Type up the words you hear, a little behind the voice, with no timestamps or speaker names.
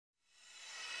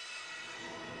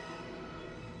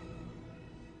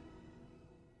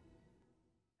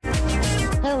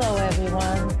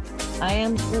I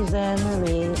am Susanne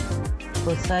Marie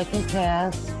with Psychic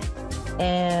Cast,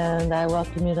 and I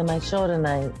welcome you to my show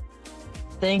tonight.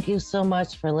 Thank you so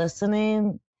much for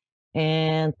listening,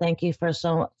 and thank you for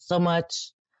so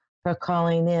much for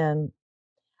calling in.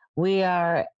 We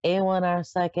are A1R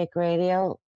Psychic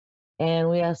Radio, and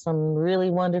we have some really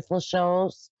wonderful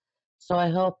shows. So I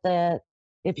hope that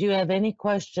if you have any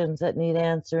questions that need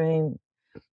answering,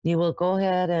 you will go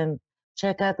ahead and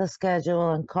check out the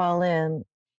schedule and call in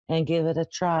and give it a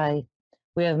try.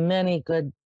 We have many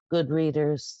good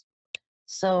readers.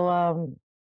 So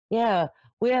yeah,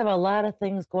 we have a lot of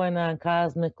things going on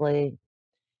cosmically,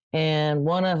 and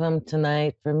one of them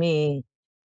tonight for me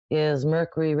is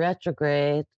Mercury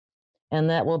retrograde, and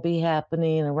that will be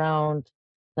happening around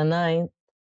the 9th,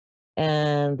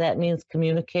 and that means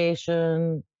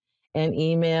communication and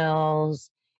emails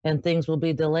and things will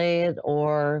be delayed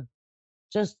or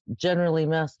just generally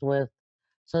messed with.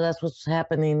 So that's what's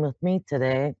happening with me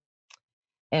today.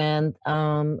 And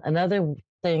another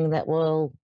thing that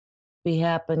will be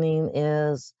happening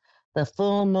is the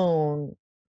full moon,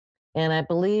 and I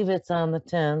believe it's on the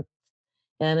 10th,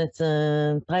 and it's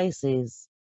in Pisces.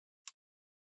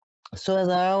 So as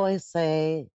I always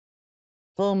say,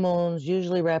 full moons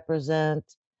usually represent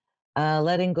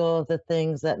letting go of the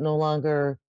things that no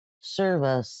longer serve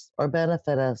us or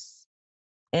benefit us.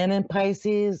 And in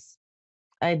Pisces,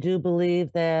 I do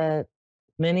believe that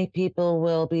many people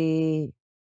will be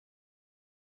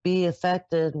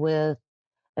affected with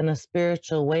a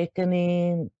spiritual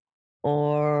awakening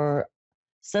or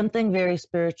something very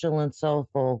spiritual and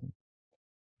soulful.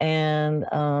 And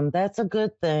that's a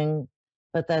good thing,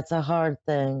 but that's a hard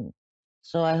thing.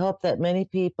 So I hope that many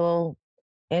people,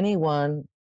 anyone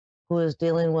who is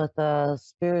dealing with a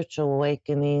spiritual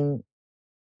awakening,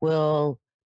 will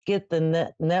get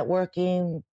the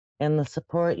networking and the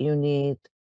support you need,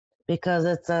 because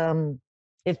it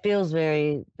feels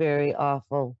very, very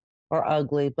awful or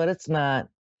ugly, but it's not.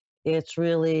 It's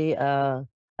really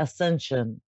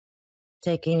ascension,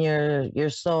 taking your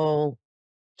soul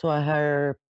to a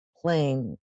higher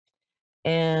plane.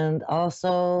 And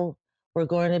also, we're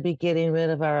going to be getting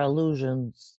rid of our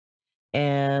illusions,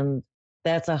 and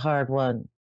that's a hard one.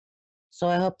 So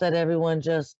I hope that everyone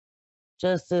just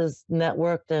is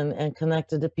networked and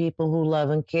connected to people who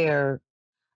love and care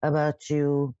about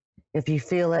you. If you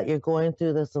feel that you're going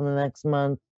through this in the next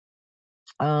month,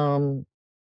 um,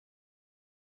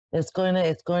 it's going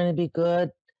to be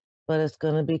good, but it's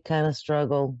going to be kind of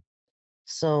struggle.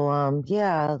 So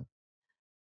yeah.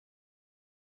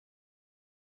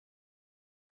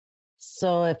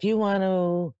 So if you want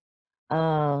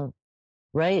to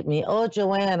write me, oh,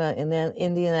 Joanna in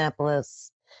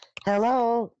Indianapolis,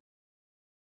 hello,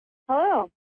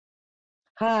 Hello.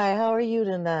 hi, how are you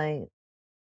tonight?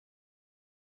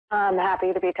 I'm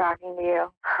happy to be talking to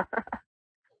you.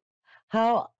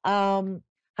 How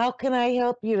how can I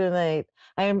help you tonight?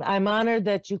 I'm honored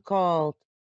that you called.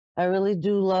 I really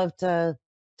do love to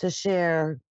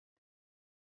share.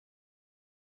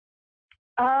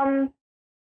 Um,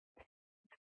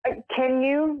 can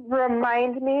you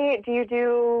remind me, do you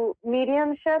do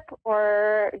mediumship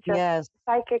or just Yes,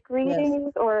 psychic yes.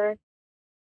 readings or?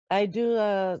 I do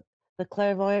the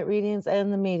clairvoyant readings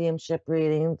and the mediumship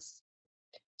readings.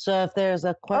 So if there's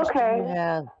a question you Okay.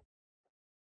 have,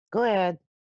 go ahead.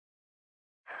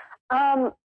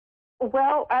 Um,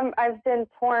 well, I've been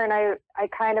torn. I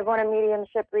kind of want a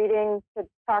mediumship reading to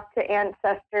talk to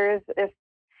ancestors if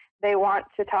they want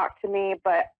to talk to me,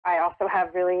 but I also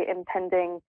have really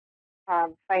impending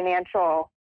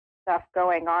financial stuff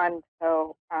going on.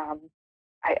 So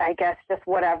I guess just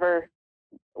whatever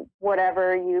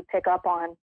you pick up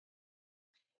on.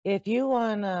 If you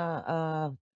want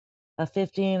a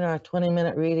 15 or a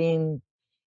 20-minute reading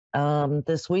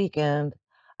this weekend,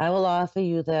 I will offer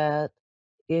you that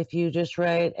if you just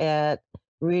write at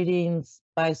readings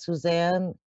by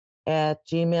Suzanne at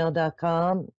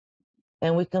gmail.com,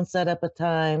 and we can set up a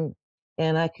time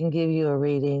and I can give you a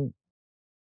reading.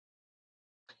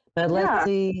 But Yeah,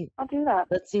 I'll do that.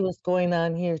 let's see what's going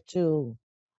on here too.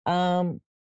 Um,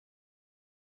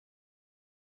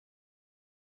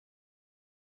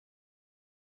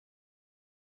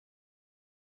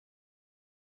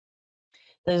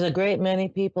 there's a great many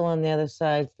people on the other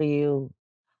side for you.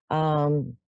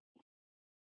 Um,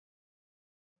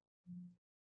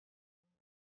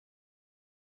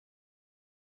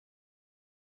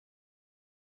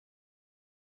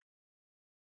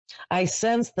 I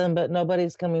sense them, but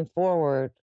nobody's coming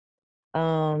forward.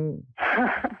 Um,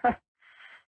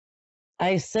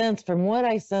 I sense, from what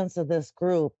I sense of this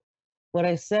group, what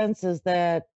I sense is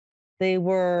that they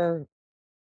were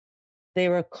they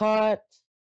were caught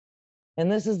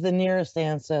and this is the nearest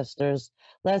ancestors,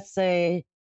 let's say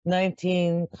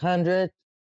 1900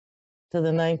 to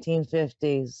the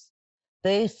 1950s,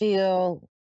 they feel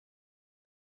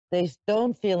they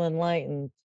don't feel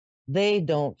enlightened. They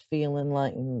don't feel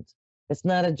enlightened. It's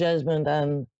not a judgment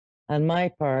on my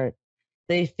part.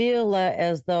 They feel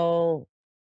as though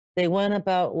they went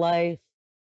about life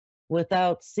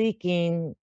without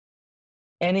seeking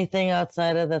anything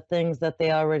outside of the things that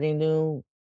they already knew,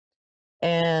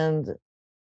 and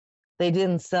they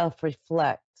didn't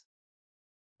self-reflect,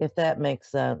 if that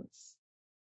makes sense.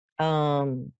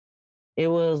 Um, it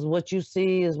was what you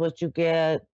see is what you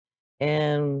get,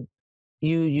 and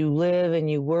you live and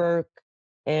you work,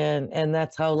 and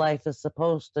that's how life is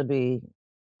supposed to be.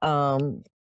 Um,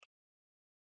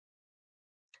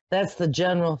 that's the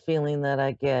general feeling that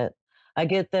I get. I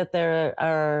get that there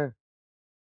are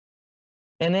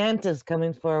an aunt is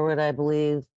coming forward, I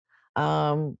believe,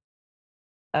 um,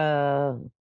 a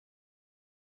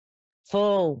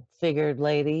full figured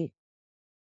lady.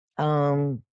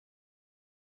 Um,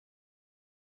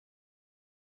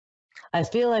 I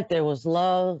feel like there was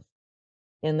love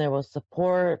and there was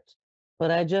support,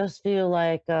 but I just feel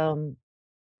like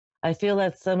I feel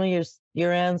that some of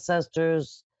your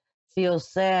ancestors feel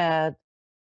sad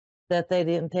that they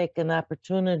didn't take an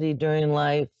opportunity during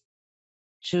life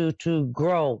to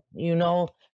grow,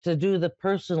 to do the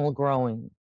personal growing.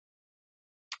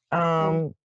 Mm.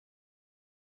 Um,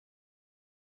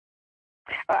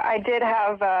 I did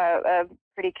have a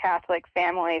pretty Catholic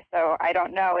family, so I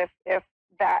don't know if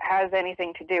that has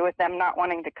anything to do with them not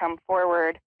wanting to come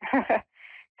forward,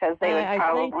 because they would I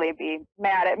think probably be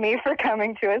mad at me for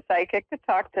coming to a psychic to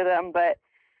talk to them. But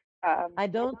I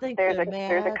don't think there's they're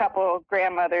a mad. couple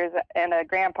grandmothers and a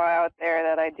grandpa out there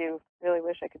that I do really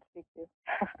wish I could speak to.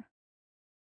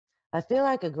 I feel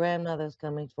like a grandmother's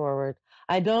coming forward.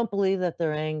 I don't believe that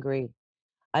they're angry.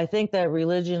 I think that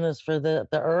religion is for the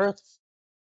earth.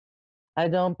 I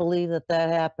don't believe that that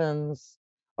happens,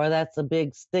 or that's a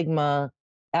big stigma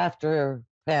after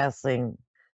passing.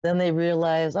 Then they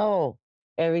realize, oh,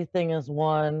 everything is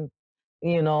one,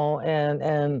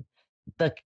 and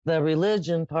the the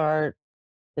religion part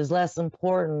is less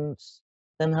important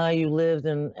than how you lived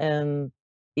and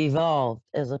evolved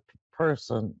as a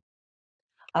person.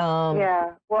 Um,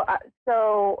 Yeah. Well,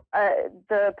 so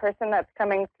the person that's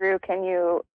coming through, can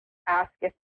you ask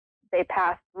if they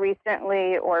passed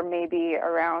recently or maybe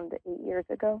around 8 years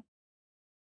ago?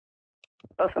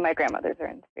 Both of my grandmothers are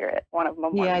in spirit. One of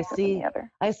them more yeah, recent than the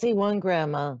other. I see one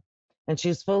grandma, and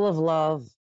she's full of love.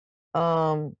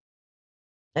 Um,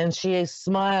 and she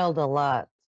smiled a lot,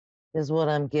 is what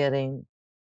I'm getting.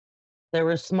 There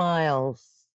were smiles.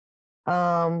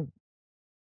 Um,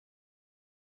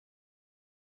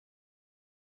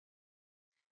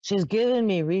 she's given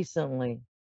me recently.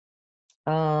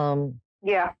 Um,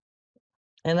 Yeah.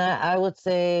 and I would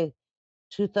say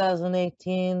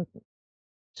 2018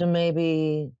 to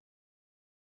maybe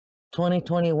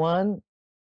 2021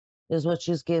 is what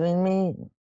she's giving me.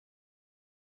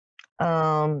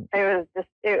 It was just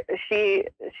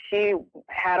she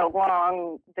had a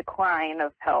long decline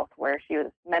of health where she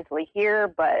was mentally here,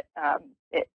 but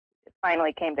it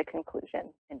finally came to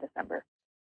conclusion in December.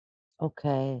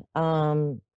 Okay.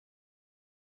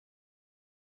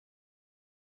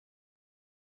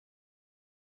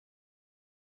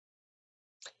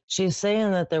 She's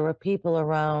saying that there were people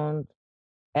around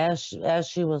as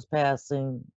she was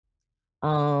passing,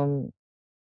 um,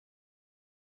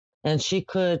 and she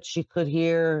could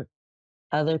hear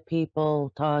other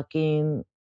people talking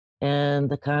and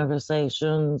the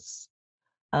conversations,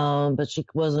 but she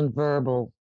wasn't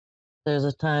verbal. There's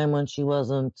a time when she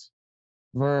wasn't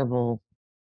verbal.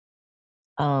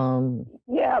 Um,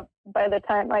 Yeah, by the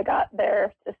time I got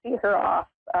there to see her off,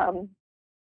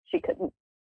 she couldn't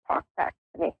talk back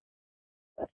to me.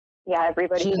 But yeah,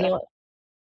 everybody she's came. a,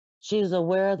 she's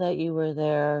aware that you were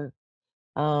there,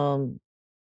 um,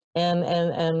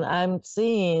 and I'm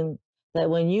seeing that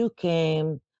when you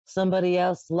came, somebody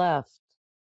else left.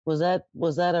 Was that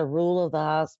a rule of the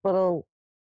hospital?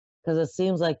 Because it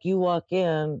seems like you walk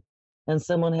in and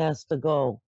someone has to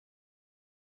go.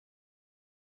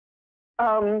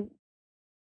 Um,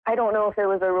 I don't know if it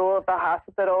was a rule of the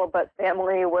hospital, but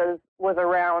family was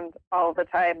around all the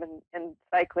time and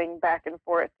cycling back and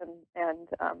forth and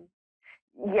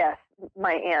yes,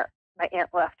 my aunt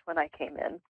left when I came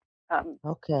in.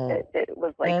 Okay. It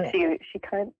was like And she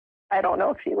kind. I don't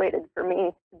know if she waited for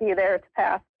me to be there to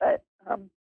pass, but yeah.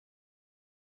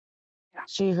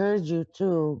 she heard you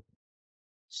too.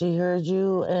 She heard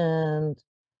you, and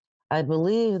I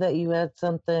believe that you had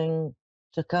something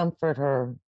to comfort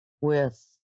her with.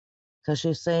 because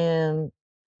she's saying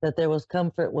that there was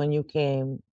comfort when you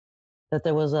came, that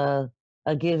there was a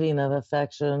giving of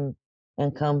affection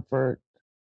and comfort.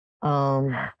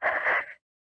 Um,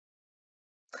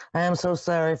 I am so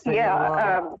sorry for your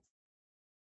Yeah, loss.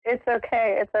 it's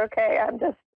okay. It's okay. I'm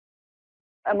just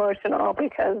emotional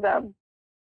because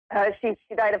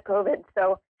she died of COVID,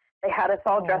 so they had us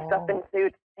all dressed up Oh, in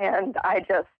suits, and I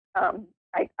just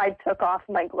I took off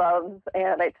my gloves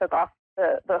and I took off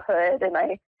the hood and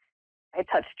I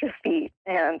touched her feet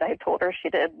and I told her she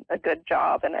did a good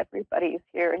job and everybody's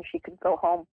here and she could go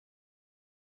home.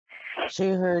 she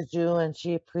heard you and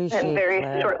she And appreciated very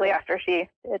that. shortly after she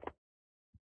did,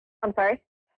 I'm sorry.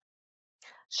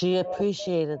 She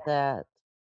appreciated that.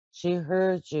 She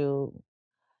heard you,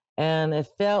 and it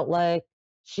felt like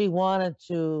she wanted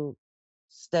to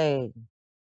stay.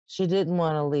 She didn't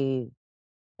want to leave,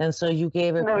 and so you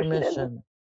gave her No, she didn't. permission.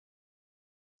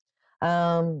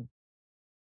 Um,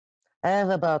 I have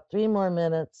about 3 more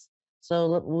minutes,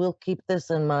 so we'll keep this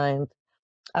in mind.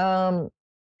 Um,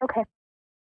 Okay.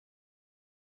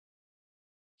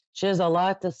 she has a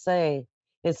lot to say.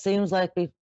 It seems like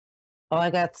oh, I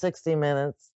got 60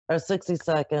 minutes or 60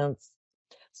 seconds.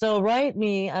 So write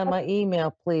me on my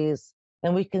email, please,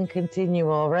 and we can continue,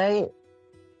 all right?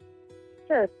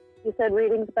 Sure. You said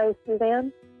readings by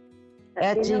Susanne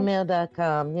At Gmail?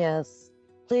 gmail.com, yes.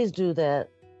 Please do that.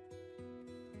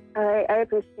 I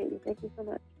appreciate you. Thank you so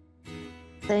much.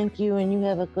 Thank you, and you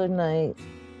have a good night.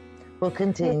 We'll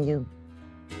continue.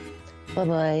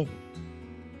 Bye-bye.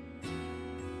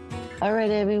 All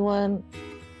right, everyone.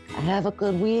 Have a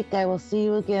good week. I will see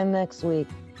you again next week.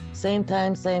 Same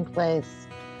time, same place.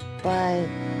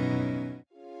 Bye.